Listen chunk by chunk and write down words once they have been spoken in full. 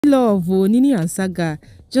Love, oh, Nini and Saga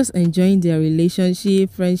just enjoying their relationship,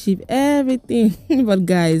 friendship, everything. But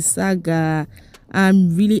guys, Saga,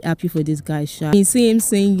 I'm really happy for this guy. You see him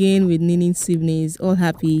singing with Nini's siblings, all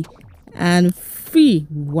happy and free.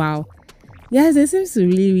 Wow. Guys, they seem to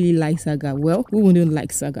really like Saga. Well, who wouldn't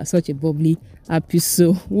like Saga? Such a bubbly, happy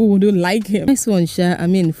soul. Who wouldn't like him? Nice one, Sha. I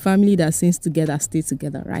mean, family that sings together, stay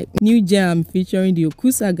together, right? New jam featuring the Oku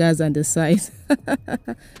Sagas and the sides.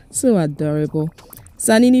 So adorable.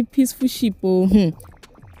 Sanini peaceful sheepo.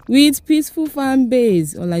 With peaceful fan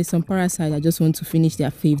base. Or like some parasites that just want to finish their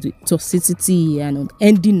faith with toxicity and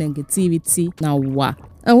ending negativity. Now, wow.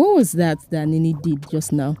 And what was that Nini did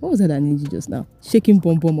just now? What was that Nini did just now? Shaking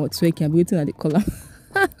bomb or twerking. I'm waiting at the collar.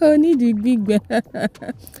 Oh, need the big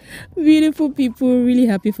beautiful people. Really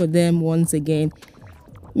happy for them once again.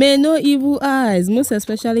 May no evil eyes, most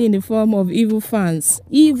especially in the form of evil fans.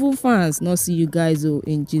 Evil fans not see you guys, oh,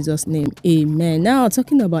 in Jesus' name. Amen. Now,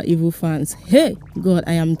 talking about evil fans. Hey, God,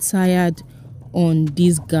 I am tired on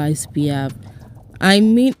these guys' behalf. I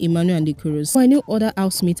mean Emmanuel and Liquorose. I know other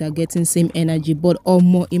housemates are getting same energy, but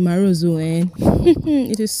more Imarozo,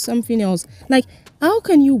 it is something else. Like, how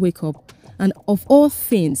can you wake up and of all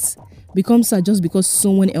things become sad just because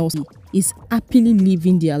someone else is happily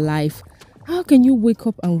living their life? How can you wake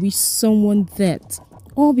up and wish someone that?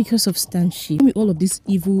 All because of stanship. All of this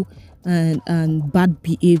evil and bad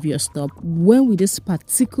behavior stop. When will this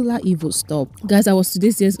particular evil stop? Guys, I was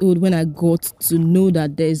 2 years old when I got to know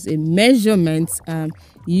that there's a measurement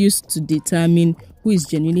used to determine who is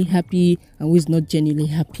genuinely happy and who is not genuinely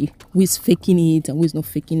happy, who is faking it and who is not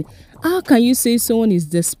faking it. How can you say someone is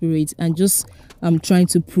desperate and just trying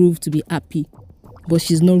to prove to be happy, but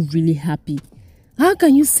she's not really happy? How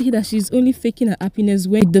can you say that she's only faking her happiness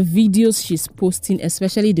when the videos she's posting,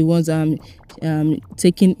 especially the ones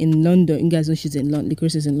taken in London? You guys know she's in London.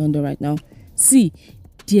 Liquorose is in London right now. See,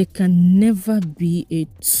 there can never be a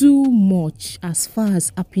too much as far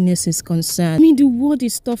as happiness is concerned. I mean, the world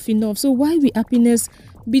is tough enough. So why will happiness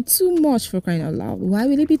be too much, for crying out loud? Why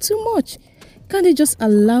will it be too much? Can't they just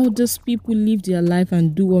allow those people live their life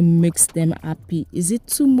and do what makes them happy? Is it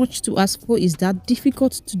too much to ask for? Is that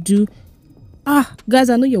difficult to do?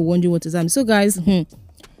 Guys, I know you're wondering what is happening. So guys,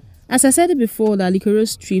 as I said it before, that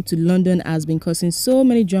Liquorose's trip to London has been causing so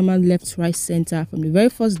many drama left, right, center from the very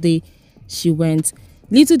first day she went.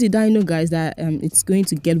 Little did I know, guys, that it's going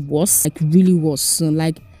to get worse, like really worse soon.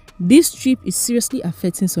 Like, this trip is seriously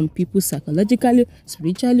affecting some people psychologically,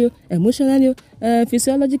 spiritually, emotionally,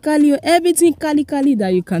 physiologically, everything kali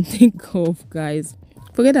that you can think of, guys.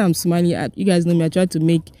 Forget that I'm smiling at you guys. Know me, I try to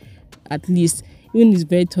make at least, even it's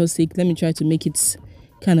very toxic, let me try to make it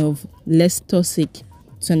kind of less toxic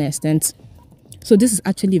to an extent. So this is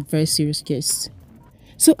actually a very serious case.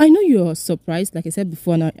 So I know you're surprised, like I said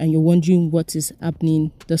before now, and you're wondering what is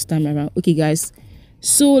happening this time around. Okay, guys,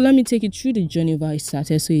 so let me take you through the journey of how it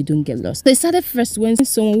started so you don't get lost. So it started first when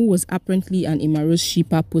someone who was apparently an Imaro's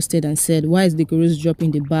shipper posted and said, why is Liquorose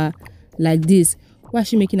dropping the bar like this? Why is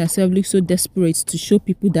she making herself look so desperate to show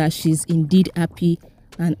people that she's indeed happy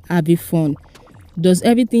and having fun? Does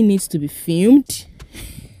everything needs to be filmed?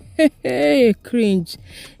 Hey, cringe.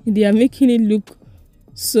 They are making it look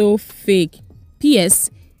so fake.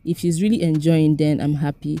 P.S. If she's really enjoying, then I'm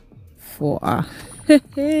happy for her.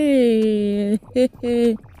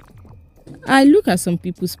 I look at some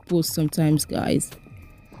people's posts sometimes, guys,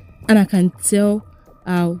 and I can tell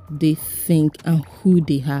how they think and who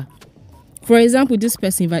they are. For example, this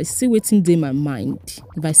person, if I see waiting in my mind,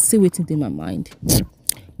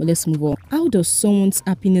 but let's move on. How does someone's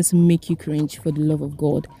happiness make you cringe, for the love of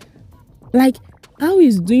God? Like, how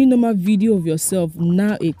is doing normal video of yourself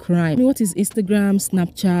now a crime? I mean, what is Instagram,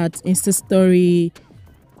 Snapchat, Insta Story,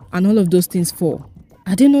 and all of those things for?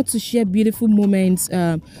 Are they not to share beautiful moments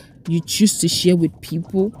you choose to share with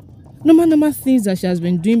people? Normal things that she has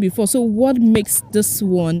been doing before. So what makes this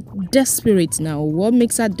one desperate now? What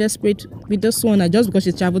makes her desperate with this one? Just because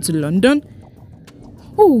she traveled to London?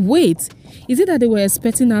 Oh, wait. Is it that they were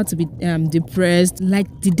expecting her to be depressed? Like,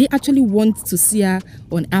 did they actually want to see her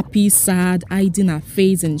unhappy, sad, hiding her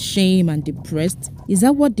face in shame and depressed? Is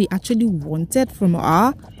that what they actually wanted from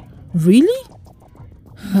her? Really?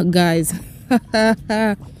 Guys.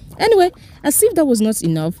 Anyway, as if that was not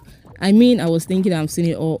enough, I mean, I was thinking I'm seeing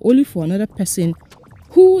it all only for another person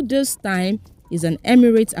who this time is an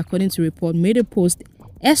Emirates, according to report, made a post,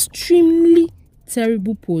 extremely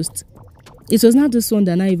terrible post. It was not this one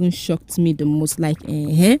that not even shocked me the most, like,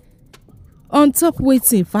 on top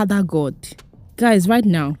waiting, Father God. Guys, right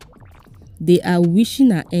now, they are wishing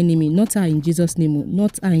her enemy, not her in Jesus' name,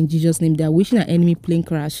 not her in Jesus' name, they are wishing her enemy plane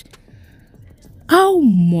crash. How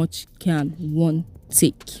much can one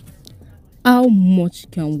take? How much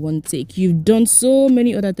can one take? You've done so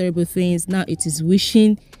many other terrible things. Now it is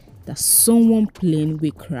wishing that someone Plănę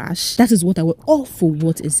will crash. That is what I would. All for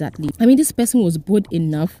what exactly? I mean, this person was bold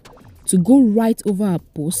enough to go right over her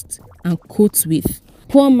post and quote with,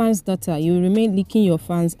 "Poor man's daughter, you will remain licking your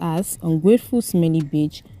fans' ass, ungrateful smelly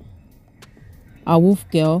bitch. A wolf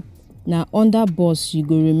girl, now under boss you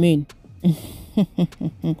go remain."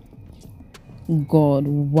 God,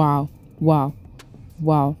 wow.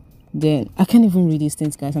 Then I can't even read these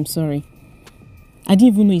things, guys. I'm sorry. I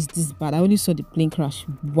didn't even know it's this bad. I only saw the plane crash.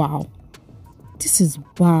 Wow, this is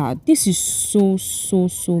bad. This is so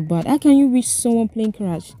bad. How can you wish someone plane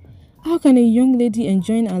crash? How can a young lady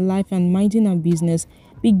enjoying her life and minding her business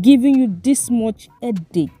be giving you this much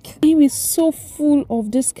headache? He is so full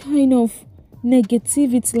of this kind of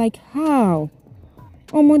negativity. Like, how?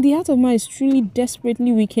 The heart of man is truly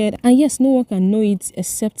desperately wicked, and yes, no one can know it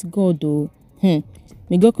except God, though.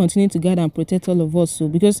 May God continue to guide and protect all of us, so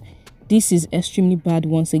because this is extremely bad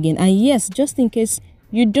once again. And yes, just in case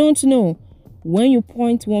you don't know, when you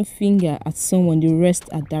point one finger at someone, the rest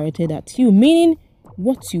are directed at you, meaning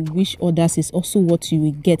what you wish others is also what you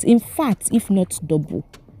will get. In fact, if not double.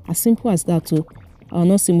 As simple as that. So I'll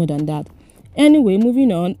not say more than that. Anyway,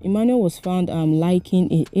 moving on, Emmanuel was found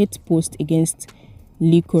liking a hate post against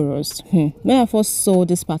Liquorose. When I first saw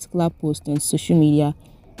this particular post on social media,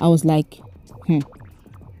 I was like,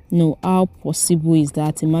 no, how possible is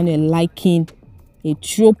that Emmanuel liking a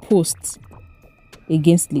troll post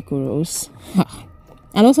against Liquorose?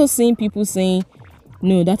 And also seeing people saying,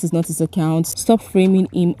 no, that is not his account, stop framing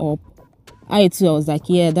him up. I was like,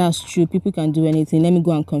 yeah, that's true, people can do anything, let me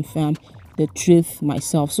go and confirm the truth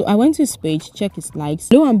myself. So I went to his page, check his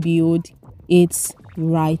likes. Lo and behold, it's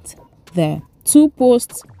right there. 2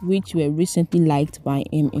 posts which were recently liked by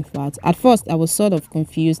him. In fact, at first I was sort of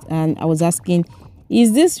confused and I was asking,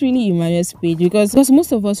 is this really Emmanuel's page? Because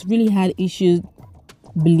most of us really had issues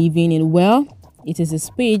believing in, well, it is his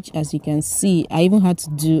page. As you can see, I even had to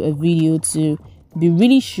do a video to be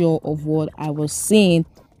really sure of what I was saying,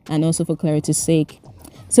 and also for clarity's sake.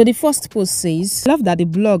 So the first post says, "Love that the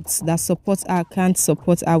blogs that support her can't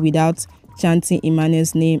support her without chanting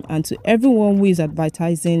Emmanuel's name, and to everyone who is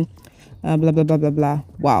advertising blah blah blah blah blah."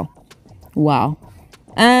 Wow.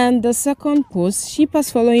 And the second post, "Shippers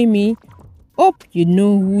following me, hope you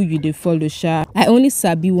know who you dey follow, sha. I only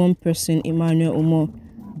sabi one person, Emmanuel Omo.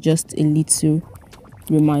 Just a little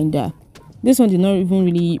reminder." This one did not even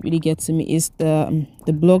really get to me. It's the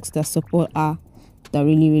blogs that support her that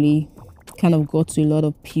really kind of got to a lot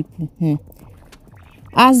of people.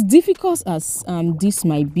 As difficult as this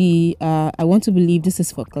might be, I want to believe this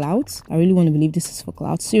is for clout. I really want to believe this is for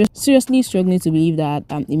clout. Seriously struggling to believe that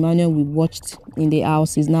Emmanuel we watched in the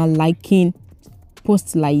house is now liking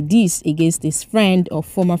posts like this against his friend or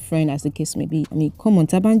former friend, as the case may be. I mean, come on,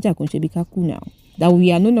 Tabanja Konchebikaku now. That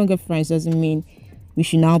we are no longer friends doesn't mean we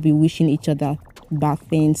should now be wishing each other bad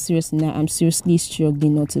things. Seriously, now I'm seriously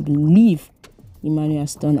struggling not to believe Emmanuel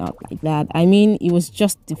has done out like that. I mean, he was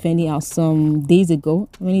just defending us some days ago,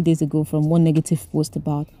 many days ago, from one negative post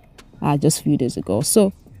about just a few days ago.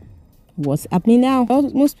 So what's happening now? Well,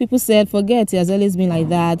 most people said, forget, he has always been like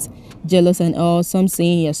that, jealous and all. Some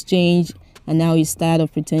saying he has changed and now he's tired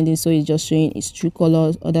of pretending, so he's just showing his true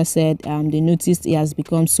colors. Others said they noticed he has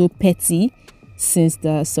become so petty since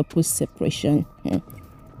the supposed separation.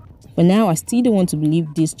 But now I still don't want to believe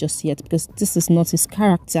this just yet, because this is not his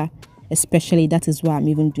character. Especially, that is why I'm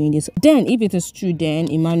even doing this. Then if it is true, then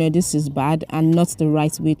Emmanuel, this is bad and not the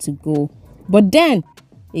right way to go. But then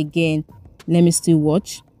again, let me still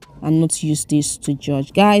watch and not use this to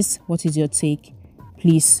judge. Guys, what is your take?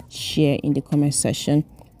 Please share in the comment section.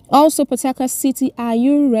 Also, Port City, are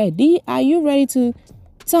you ready? Are you ready to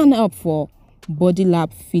turn up for Body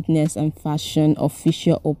Lab Fitness and Fashion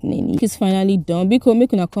official opening? It's finally done. Because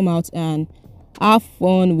make una come out and have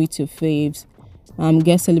fun with your faves.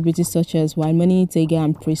 Guest celebrities such as White Money, Tega,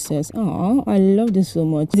 and Princess. Oh, I love this so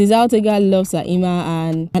much. This is how Tega loves Aima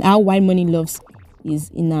and how White Money loves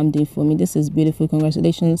is Inamdi for me. This is beautiful.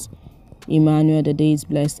 Congratulations, Emmanuel. The day is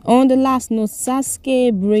blessed. On the last note,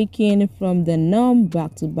 Saskay breaking from the norm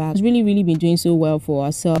back to back. She's really been doing so well for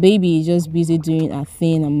herself. Baby is just busy doing her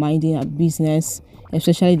thing and minding her business,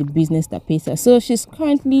 especially the business that pays her. So she's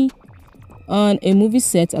currently on a movie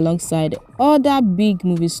set alongside other big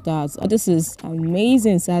movie stars. This is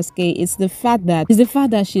amazing, Saskay. It's the fact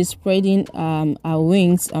that she's spreading her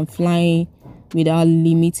wings and flying without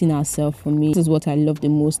limiting herself. For me, this is what I love the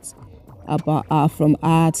most about her. From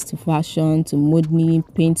art to fashion to modeling,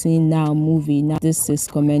 painting, now movie. Now this is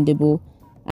commendable.